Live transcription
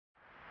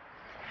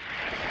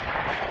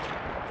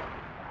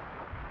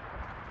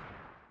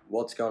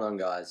What's going on,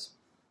 guys?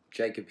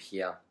 Jacob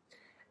here,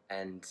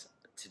 and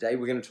today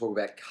we're going to talk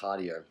about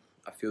cardio.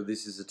 I feel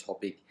this is a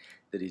topic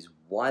that is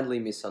widely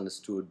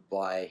misunderstood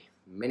by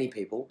many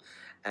people,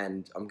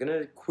 and I'm going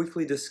to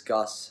quickly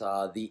discuss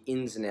the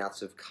ins and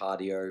outs of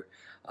cardio,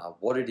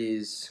 what it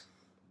is,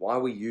 why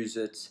we use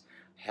it,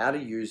 how to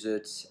use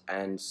it,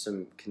 and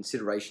some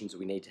considerations that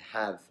we need to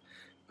have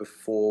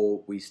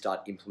before we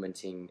start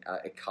implementing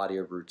a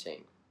cardio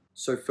routine.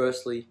 So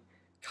firstly,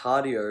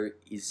 cardio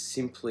is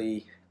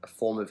simply a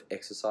form of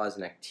exercise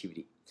and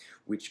activity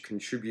which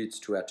contributes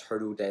to our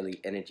total daily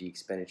energy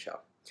expenditure.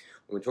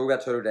 When we talk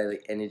about total daily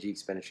energy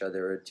expenditure,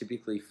 there are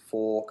typically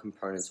four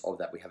components of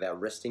that. We have our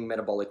resting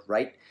metabolic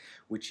rate,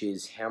 which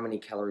is how many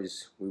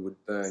calories we would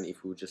burn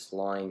if we were just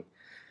lying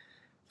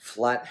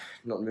flat,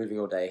 not moving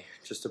all day,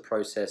 just to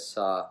process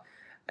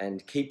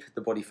and keep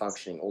the body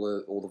functioning,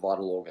 all the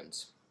vital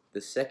organs.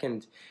 The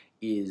second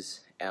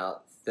is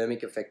our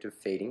thermic effect of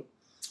feeding,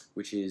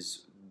 which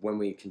is when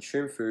we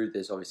consume food,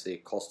 there's obviously a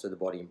cost to the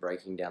body in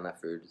breaking down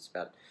that food. It's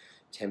about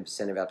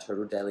 10% of our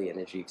total daily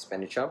energy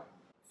expenditure.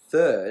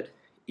 Third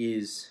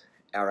is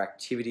our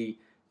activity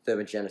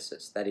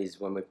thermogenesis. That is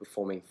when we're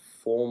performing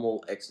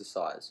formal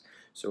exercise.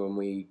 So when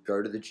we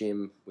go to the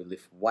gym, we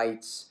lift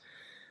weights.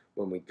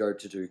 When we go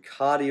to do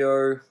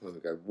cardio, when we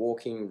go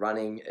walking,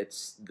 running,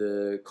 it's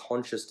the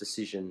conscious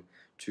decision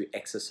to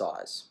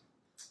exercise.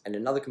 And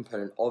another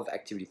component of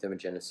activity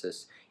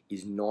thermogenesis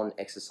is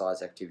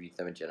non-exercise activity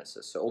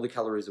thermogenesis. So all the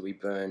calories that we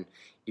burn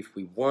if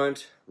we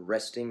weren't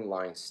resting,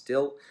 lying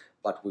still,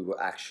 but we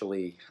were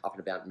actually up and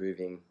about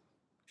moving,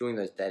 doing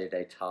those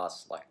day-to-day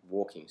tasks like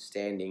walking,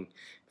 standing,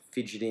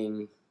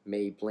 fidgeting,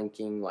 me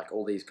blinking, like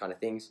all these kind of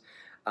things,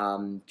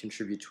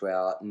 contribute to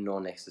our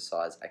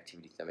non-exercise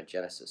activity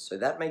thermogenesis. So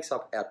that makes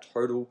up our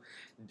total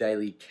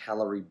daily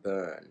calorie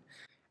burn.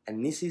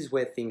 And this is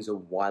where things are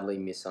widely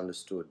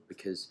misunderstood,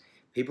 because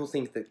people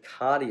think that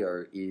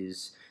cardio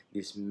is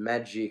this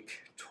magic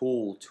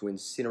tool to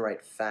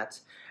incinerate fat,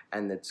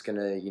 and that's going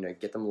to,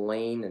 get them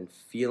lean and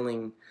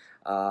feeling,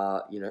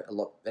 a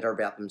lot better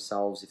about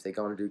themselves. If they're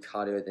going to do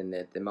cardio, then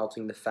they're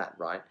melting the fat,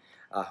 right?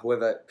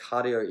 However,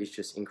 cardio is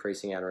just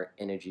increasing our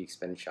energy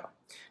expenditure.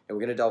 And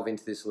we're going to delve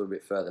into this a little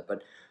bit further.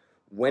 But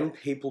when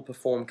people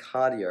perform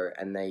cardio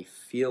and they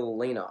feel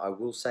leaner, I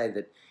will say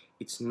that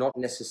it's not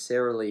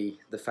necessarily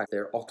the fact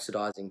they're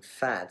oxidizing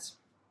fats,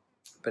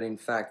 but in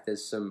fact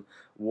there's some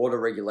water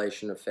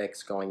regulation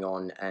effects going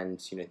on,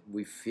 and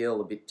we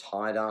feel a bit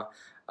tighter,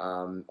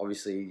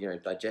 obviously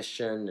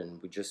digestion,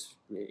 and we just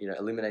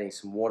eliminating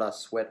some water,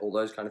 sweat, all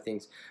those kind of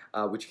things,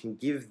 which can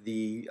give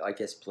the, I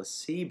guess,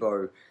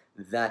 placebo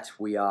that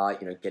we are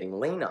getting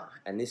leaner.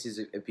 And this is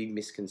a big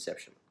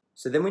misconception.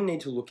 So then we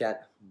need to look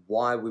at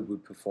why we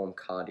would perform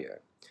cardio.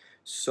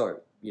 So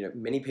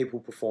many people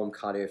perform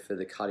cardio for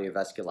the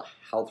cardiovascular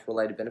health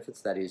related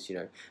benefits. That is,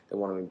 they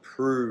want to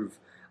improve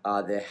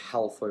their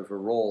health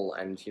overall,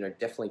 and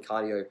definitely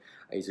cardio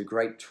is a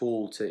great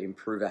tool to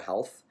improve our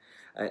health.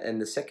 And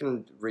the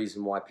second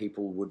reason why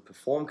people would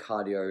perform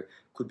cardio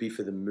could be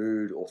for the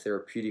mood or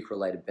therapeutic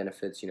related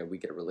benefits. We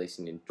get a release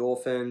in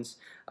endorphins,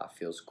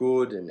 feels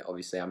good, and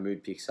obviously our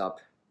mood picks up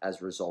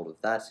as a result of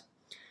that.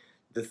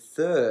 The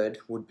third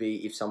would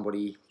be if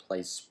somebody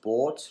plays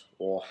sport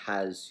or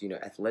has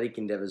athletic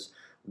endeavors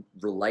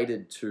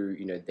related to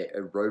their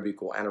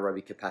aerobic or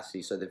anaerobic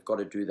capacity, so they've got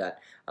to do that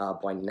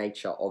by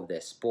nature of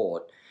their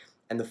sport.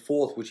 And the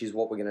fourth, which is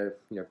what we're going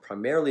to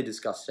primarily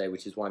discuss today,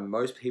 which is why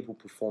most people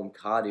perform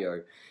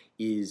cardio,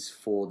 is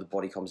for the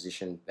body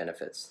composition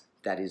benefits.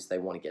 That is, they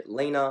want to get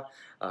leaner,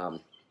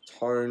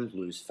 toned,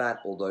 lose fat,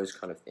 all those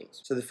kind of things.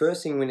 So the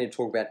first thing we need to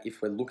talk about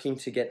if we're looking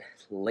to get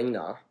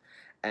leaner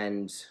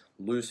and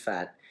lose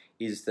fat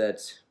is that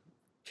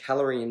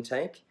calorie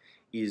intake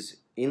is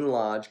in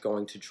large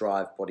going to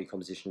drive body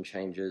composition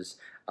changes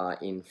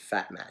in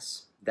fat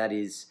mass. That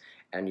is,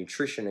 our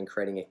nutrition and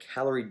creating a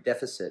calorie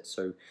deficit,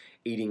 so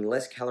eating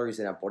less calories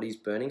than our body's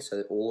burning, so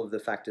that all of the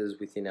factors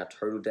within our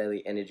total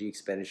daily energy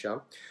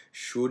expenditure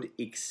should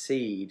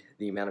exceed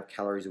the amount of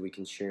calories that we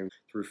consume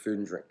through food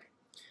and drink.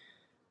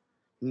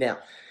 Now,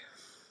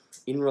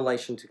 in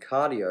relation to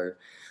cardio,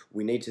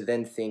 we need to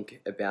then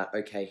think about,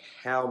 okay,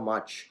 how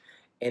much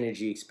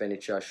energy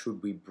expenditure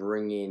should we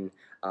bring in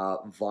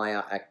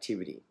via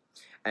activity?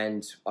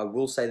 And I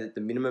will say that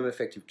the minimum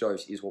effective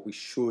dose is what we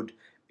should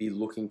be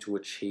looking to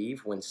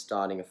achieve when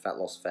starting a fat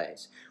loss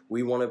phase.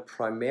 We want to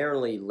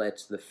primarily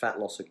let the fat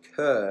loss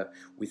occur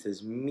with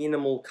as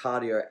minimal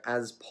cardio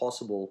as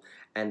possible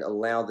and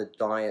allow the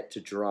diet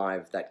to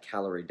drive that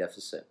calorie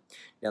deficit.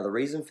 Now, the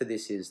reason for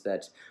this is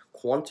that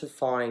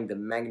quantifying the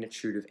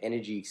magnitude of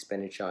energy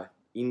expenditure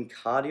in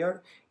cardio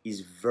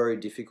is very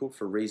difficult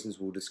for reasons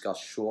we'll discuss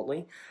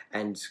shortly,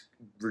 and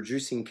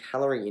reducing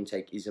calorie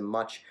intake is a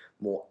much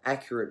more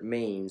accurate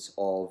means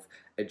of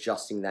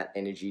adjusting that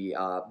energy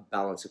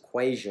balance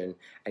equation,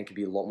 and can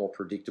be a lot more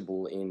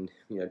predictable in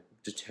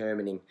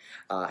determining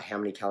how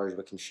many calories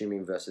we're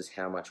consuming versus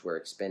how much we're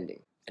expending.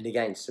 And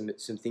again,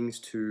 some things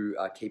to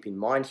keep in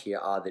mind here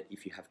are that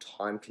if you have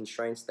time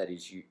constraints, that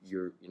is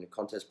you're in a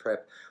contest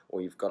prep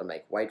or you've got to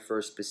make weight for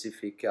a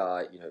specific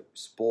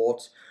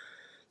sport,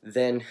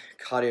 then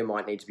cardio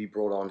might need to be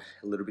brought on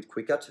a little bit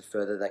quicker to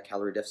further that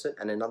calorie deficit.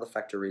 And another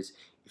factor is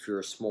if you're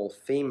a small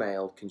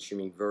female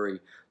consuming very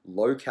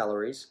low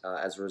calories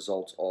as a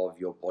result of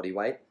your body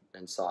weight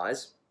and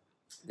size,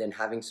 then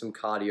having some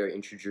cardio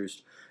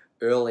introduced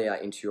earlier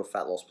into your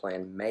fat loss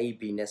plan may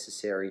be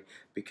necessary,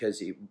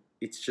 because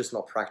it's just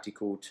not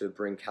practical to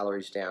bring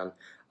calories down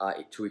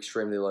to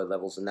extremely low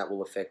levels, and that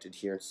will affect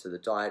adherence to the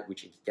diet,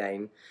 which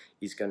again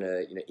is going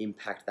to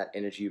impact that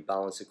energy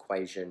balance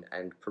equation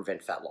and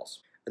prevent fat loss.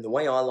 And the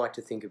way I like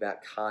to think about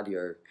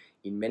cardio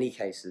in many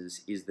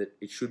cases is that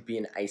it should be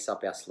an ace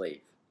up our sleeve.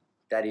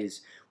 That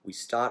is, we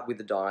start with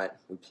the diet,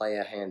 we play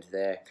our hand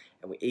there,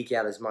 and we eke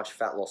out as much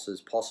fat loss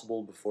as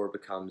possible before it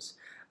becomes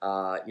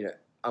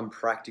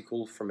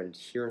unpractical from an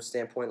adherence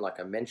standpoint, like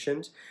I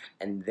mentioned,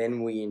 and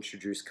then we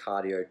introduce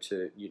cardio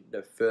to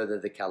further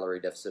the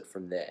calorie deficit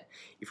from there.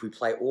 If we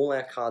play all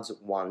our cards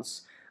at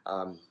once,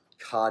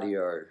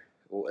 cardio,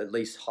 or at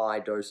least high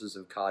doses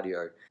of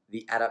cardio,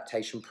 the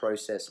adaptation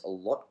process a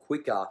lot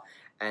quicker,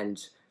 and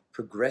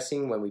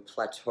progressing when we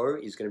plateau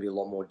is going to be a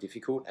lot more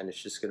difficult, and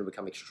it's just going to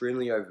become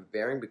extremely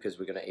overbearing because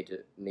we're going to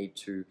need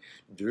to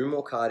do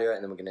more cardio,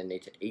 and then we're going to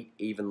need to eat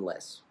even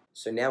less.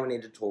 So now we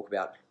need to talk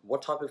about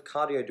what type of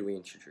cardio do we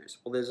introduce.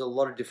 Well, there's a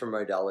lot of different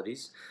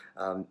modalities.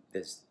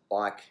 There's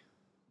bike,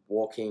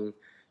 walking,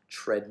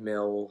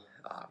 treadmill,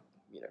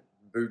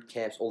 boot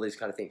camps, all these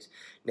kind of things.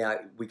 Now,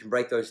 we can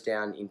break those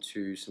down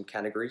into some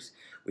categories.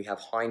 We have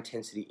high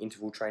intensity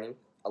interval training,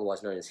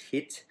 otherwise known as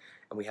HIIT,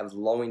 and we have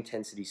low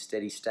intensity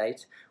steady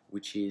state,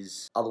 which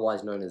is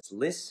otherwise known as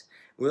LISS.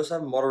 We also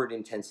have moderate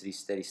intensity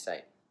steady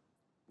state,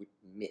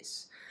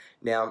 MISS.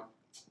 Now,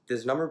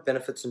 there's a number of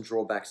benefits and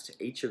drawbacks to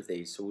each of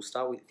these, so we'll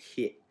start with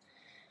HIIT.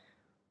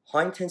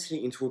 High intensity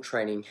interval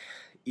training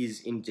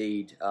is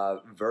indeed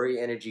very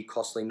energy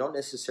costly, not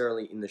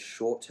necessarily in the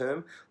short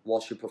term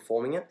whilst you're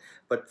performing it,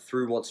 but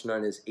through what's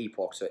known as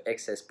EPOC, so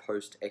excess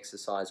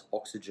post-exercise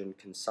oxygen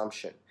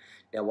consumption.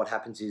 Now, what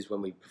happens is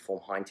when we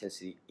perform high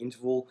intensity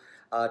interval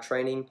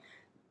training,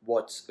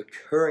 what's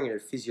occurring at a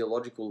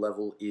physiological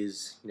level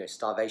is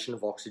starvation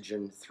of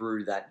oxygen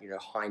through that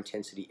high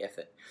intensity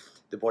effort.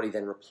 The body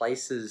then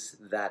replaces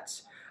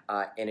that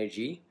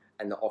energy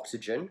and the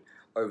oxygen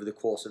over the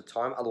course of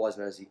time, otherwise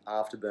known as the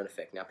afterburn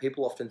effect. Now,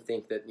 people often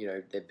think that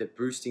they're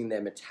boosting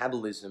their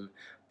metabolism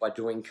by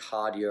doing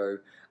cardio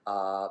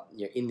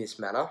in this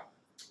manner,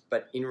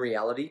 but in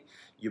reality,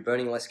 you're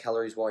burning less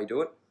calories while you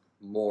do it,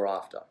 more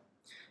after.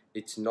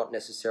 It's not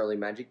necessarily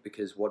magic,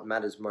 because what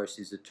matters most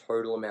is the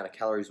total amount of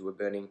calories we're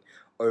burning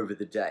over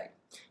the day.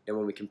 Now,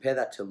 when we compare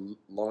that to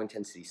low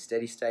intensity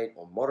steady state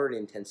or moderate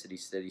intensity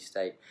steady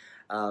state,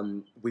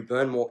 we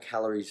burn more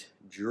calories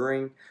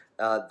during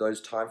those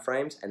time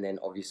frames, and then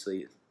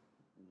obviously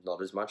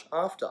not as much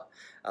after.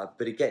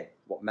 But again,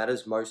 what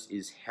matters most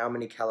is how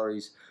many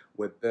calories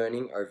we're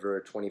burning over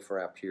a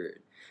 24-hour period.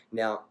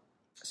 Now,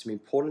 some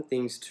important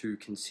things to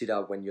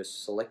consider when you're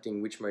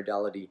selecting which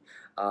modality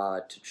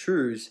to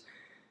choose.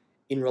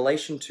 In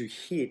relation to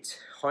HIIT,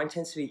 high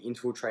intensity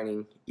interval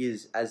training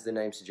is, as the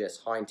name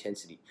suggests, high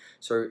intensity.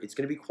 So it's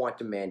going to be quite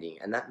demanding,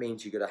 and that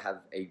means you've got to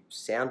have a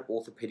sound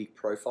orthopedic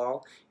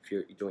profile. If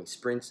you're doing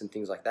sprints and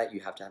things like that,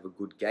 you have to have a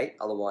good gait,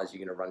 otherwise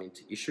you're going to run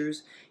into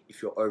issues.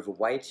 If you're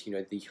overweight,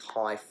 the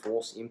high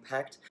force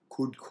impact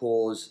could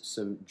cause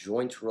some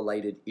joint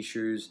related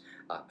issues,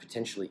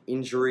 potentially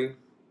injury,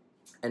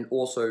 and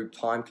also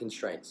time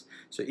constraints.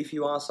 So if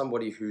you are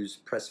somebody who's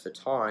pressed for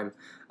time,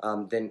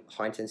 then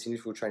high intensity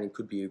interval training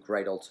could be a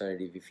great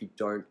alternative if you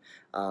don't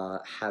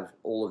have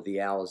all of the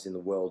hours in the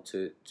world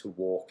to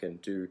walk and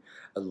do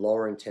a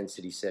lower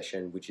intensity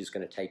session, which is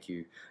going to take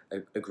you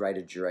a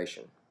greater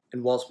duration.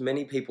 And whilst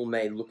many people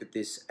may look at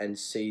this and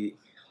see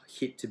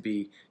HIIT to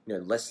be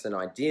less than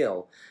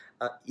ideal,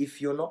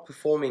 if you're not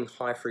performing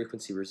high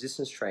frequency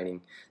resistance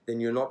training, then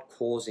you're not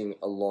causing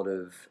a lot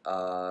of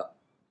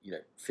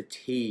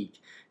fatigue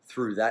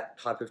through that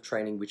type of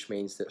training, which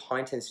means that high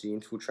intensity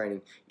interval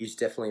training is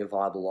definitely a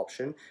viable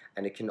option,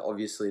 and it can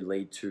obviously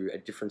lead to a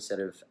different set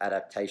of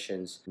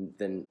adaptations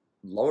than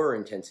lower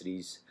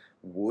intensities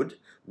would,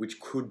 which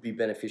could be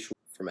beneficial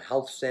from a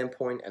health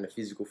standpoint and a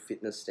physical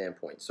fitness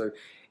standpoint. So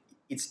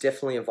it's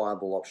definitely a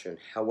viable option.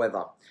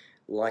 However,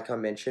 like I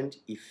mentioned,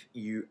 if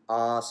you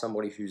are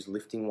somebody who's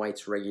lifting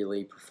weights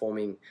regularly,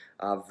 performing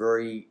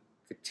very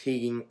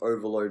fatiguing,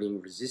 overloading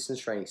resistance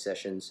training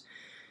sessions,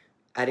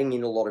 adding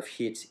in a lot of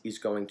HIIT is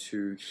going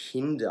to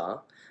hinder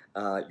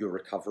your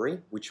recovery,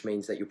 which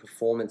means that your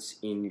performance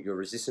in your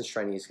resistance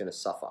training is going to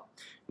suffer.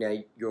 Now,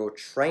 your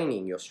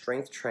training, your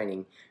strength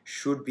training,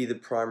 should be the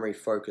primary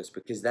focus,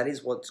 because that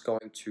is what's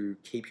going to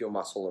keep your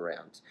muscle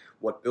around.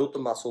 What built the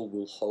muscle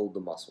will hold the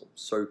muscle.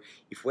 So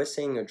if we're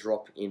seeing a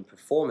drop in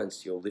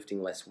performance, you're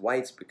lifting less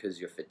weights because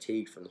you're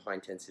fatigued from the high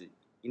intensity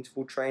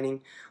interval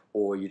training,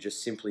 or you're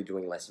just simply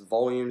doing less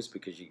volumes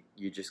because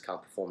you just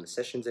can't perform the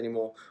sessions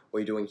anymore, or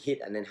you're doing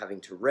HIIT and then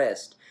having to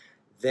rest,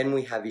 then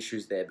we have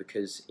issues there,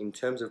 because in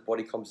terms of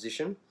body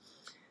composition,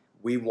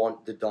 we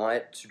want the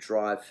diet to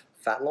drive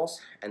fat loss,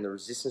 and the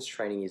resistance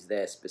training is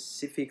there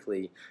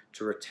specifically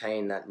to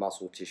retain that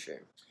muscle tissue.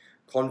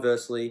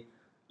 Conversely,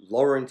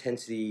 lower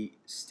intensity,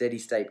 steady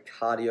state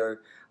cardio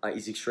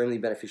is extremely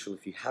beneficial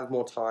if you have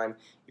more time,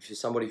 if you're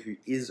somebody who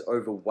is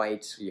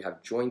overweight, you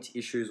have joint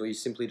issues, or you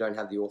simply don't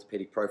have the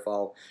orthopedic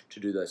profile to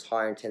do those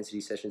higher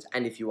intensity sessions,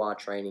 and if you are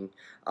training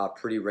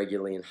pretty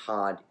regularly and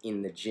hard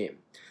in the gym.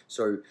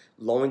 So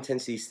low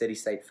intensity, steady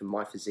state for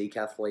my physique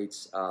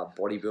athletes,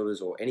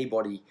 bodybuilders, or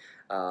anybody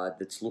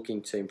that's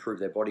looking to improve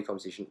their body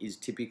composition is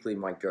typically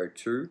my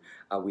go-to,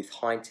 with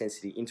high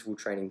intensity interval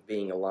training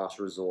being a last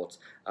resort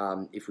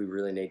if we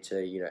really need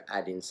to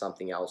add in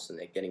something else and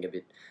they're getting a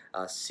bit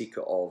sick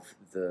of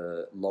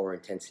the lower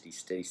intensity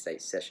steady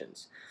state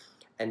sessions.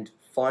 And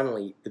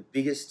finally, the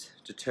biggest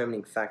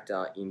determining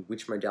factor in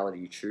which modality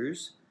you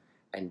choose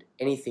and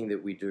anything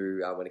that we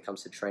do when it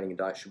comes to training and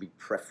diet should be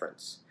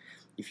preference.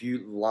 If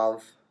you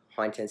love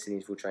high intensity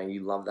interval training,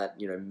 you love that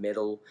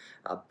metal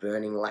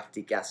burning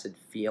lactic acid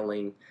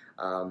feeling,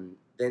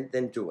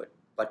 then do it.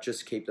 But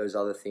just keep those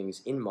other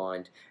things in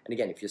mind. And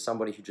again, if you're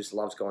somebody who just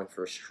loves going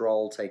for a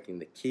stroll, taking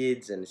the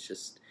kids, and it's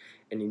just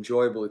an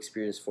enjoyable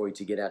experience for you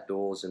to get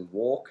outdoors and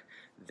walk,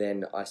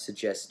 then I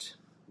suggest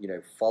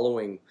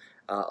following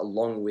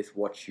along with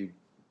what you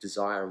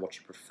desire and what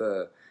you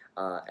prefer,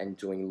 and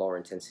doing lower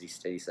intensity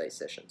steady state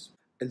sessions.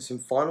 And some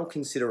final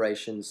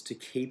considerations to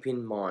keep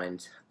in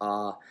mind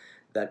are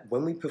that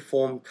when we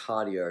perform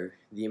cardio,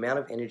 the amount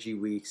of energy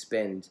we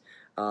expend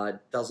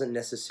doesn't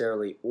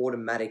necessarily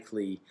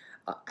automatically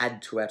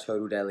add to our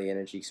total daily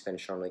energy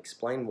expenditure. I'll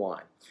explain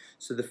why.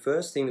 So the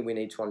first thing that we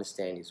need to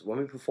understand is when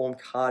we perform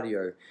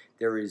cardio,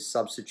 there is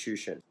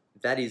substitution.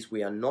 That is,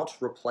 we are not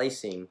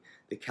replacing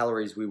the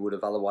calories we would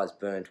have otherwise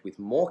burnt with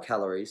more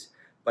calories,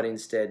 but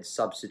instead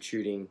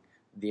substituting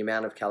the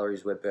amount of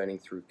calories we're burning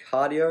through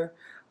cardio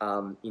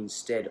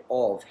instead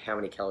of how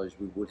many calories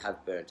we would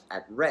have burnt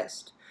at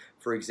rest.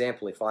 For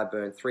example, if I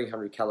burn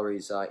 300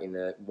 calories in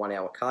a 1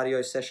 hour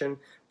cardio session,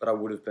 but I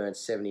would have burnt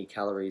 70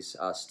 calories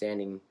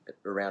standing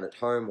around at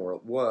home or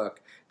at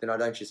work, then I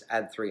don't just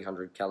add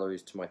 300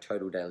 calories to my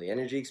total daily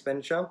energy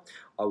expenditure,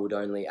 I would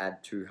only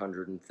add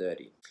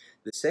 230.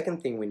 The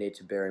second thing we need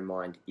to bear in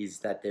mind is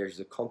that there's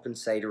a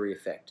compensatory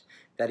effect.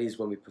 That is,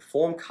 when we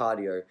perform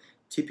cardio,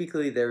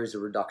 typically there is a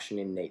reduction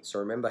in NEAT. So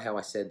remember how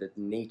I said that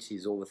NEAT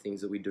is all the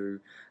things that we do,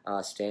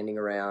 standing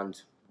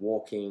around,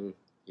 walking,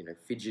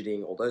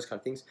 fidgeting, all those kind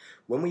of things.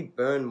 When we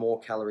burn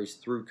more calories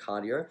through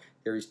cardio,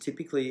 there is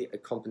typically a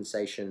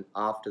compensation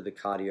after the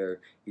cardio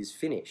is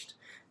finished.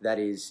 That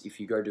is, if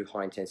you go do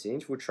high intensity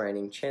interval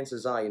training,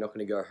 chances are you're not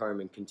going to go home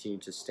and continue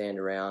to stand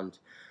around,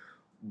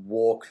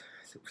 walk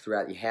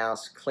throughout your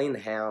house, clean the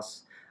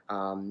house.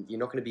 You're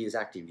not going to be as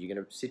active. You're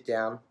going to sit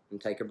down and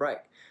take a break.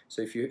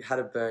 So if you had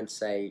to burn,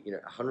 say,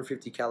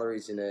 150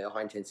 calories in a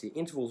high-intensity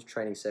interval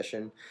training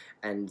session,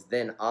 and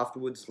then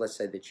afterwards, let's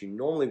say that you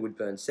normally would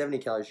burn 70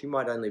 calories, you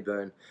might only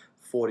burn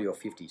 40 or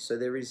 50. So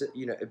there is,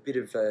 a bit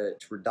of a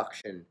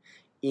reduction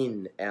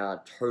in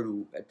our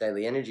total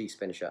daily energy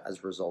expenditure as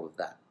a result of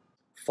that.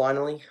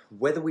 Finally,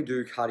 whether we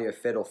do cardio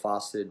fed or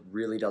fasted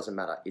really doesn't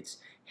matter. It's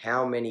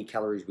how many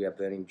calories we are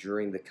burning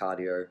during the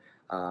cardio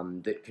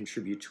that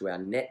contribute to our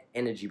net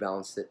energy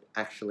balance that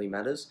actually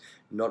matters,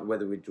 not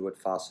whether we do it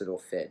fasted or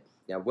fed.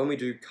 Now, when we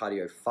do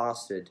cardio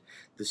fasted,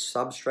 the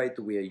substrate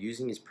that we are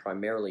using is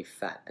primarily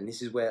fat, and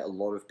this is where a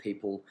lot of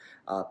people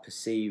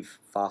perceive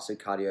fasted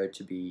cardio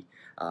to be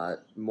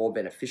more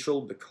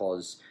beneficial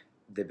because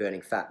they're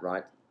burning fat,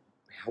 right?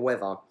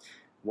 However,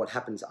 what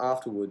happens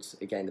afterwards,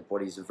 again, the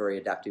body is a very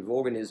adaptive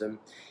organism,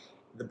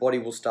 the body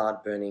will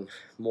start burning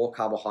more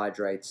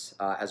carbohydrates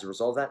as a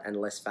result of that and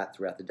less fat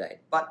throughout the day.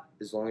 But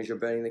as long as you're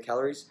burning the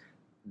calories,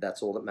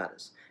 that's all that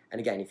matters.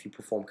 And again, if you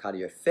perform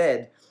cardio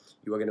fed,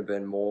 you are going to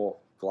burn more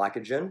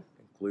glycogen,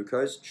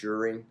 glucose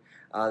during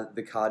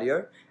the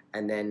cardio,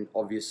 and then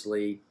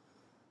obviously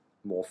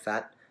more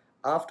fat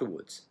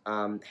afterwards.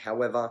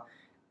 However,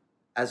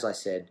 as I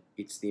said,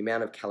 it's the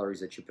amount of calories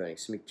that you're burning.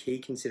 Some key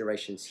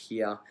considerations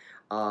here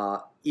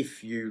are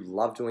if you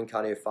love doing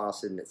cardio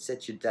fasted and it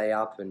sets your day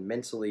up and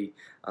mentally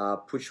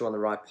puts you on the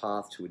right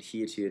path to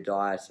adhere to your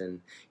diet,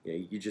 and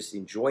you just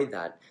enjoy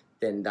that,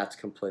 then that's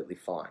completely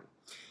fine.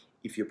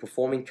 If you're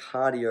performing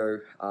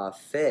cardio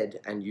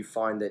fed and you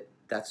find that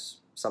that's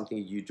something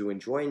you do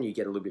enjoy and you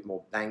get a little bit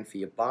more bang for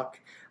your buck,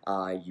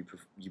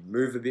 you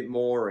move a bit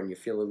more and you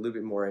feel a little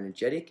bit more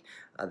energetic,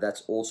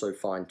 that's also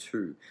fine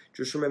too.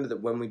 Just remember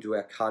that when we do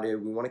our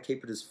cardio, we want to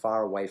keep it as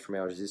far away from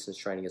our resistance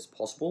training as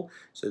possible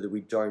so that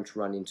we don't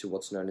run into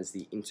what's known as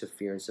the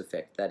interference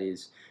effect. That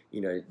is,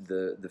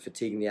 the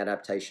fatigue and the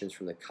adaptations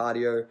from the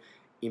cardio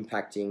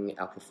impacting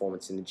our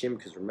performance in the gym,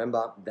 because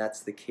remember, that's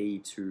the key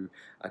to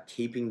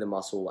keeping the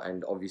muscle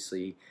and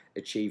obviously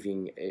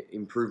achieving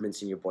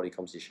improvements in your body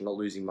composition, not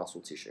losing muscle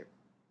tissue.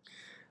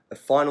 A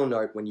final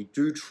note, when you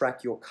do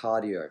track your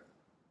cardio,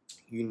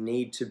 you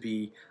need to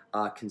be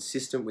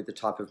consistent with the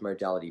type of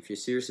modality. If you're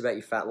serious about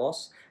your fat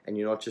loss and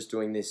you're not just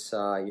doing this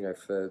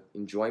for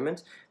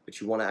enjoyment, but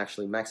you want to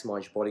actually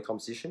maximize your body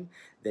composition,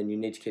 then you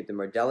need to keep the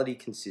modality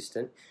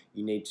consistent.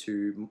 You need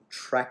to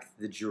track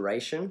the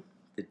duration,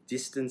 the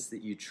distance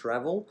that you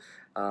travel,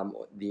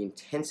 the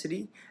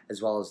intensity,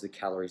 as well as the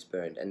calories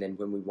burned. And then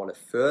when we want to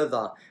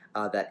further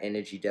that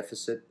energy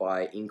deficit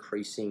by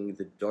increasing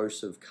the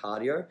dose of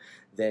cardio,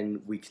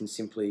 then we can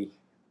simply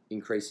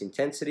increase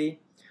intensity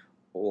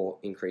or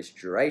increase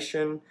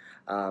duration,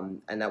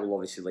 and that will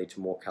obviously lead to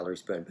more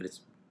calories burned. But it's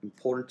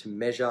important to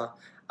measure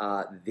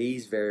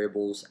these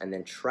variables and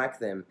then track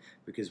them,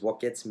 because what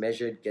gets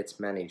measured gets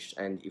managed,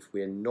 and if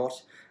we're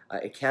not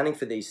accounting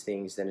for these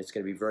things, then it's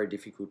going to be very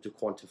difficult to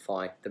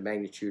quantify the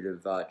magnitude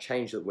of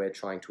change that we're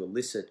trying to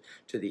elicit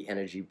to the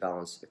energy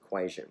balance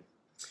equation.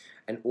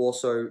 And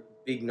also,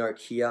 big note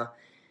here,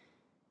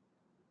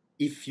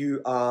 if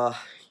you are,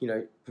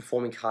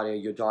 performing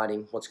cardio, you're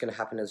dieting, what's going to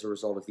happen as a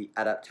result of the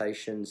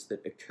adaptations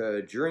that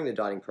occur during the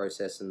dieting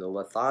process and the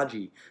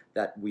lethargy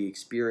that we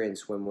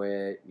experience when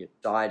we're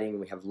dieting,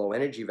 we have low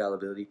energy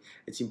availability,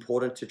 it's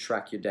important to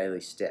track your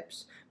daily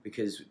steps,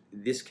 because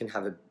this can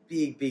have a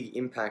big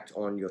impact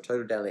on your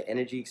total daily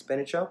energy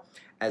expenditure.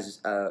 As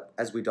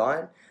we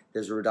diet,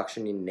 there's a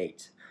reduction in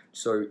NEAT.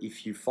 So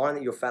if you find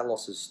that your fat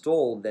loss is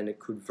stalled, then it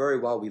could very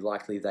well be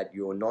likely that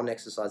your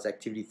non-exercise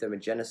activity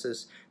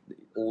thermogenesis,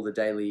 all the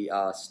daily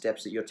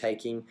steps that you're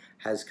taking,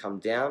 has come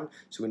down.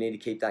 So we need to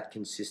keep that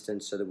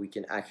consistent so that we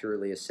can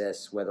accurately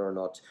assess whether or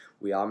not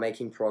we are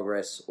making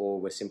progress or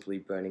we're simply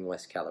burning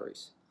less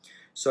calories.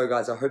 So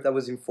guys, I hope that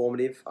was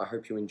informative. I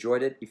hope you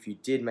enjoyed it. If you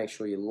did, make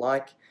sure you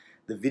like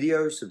the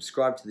video,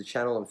 subscribe to the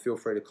channel, and feel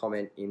free to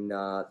comment in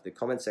the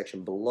comment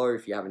section below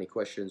if you have any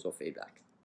questions or feedback.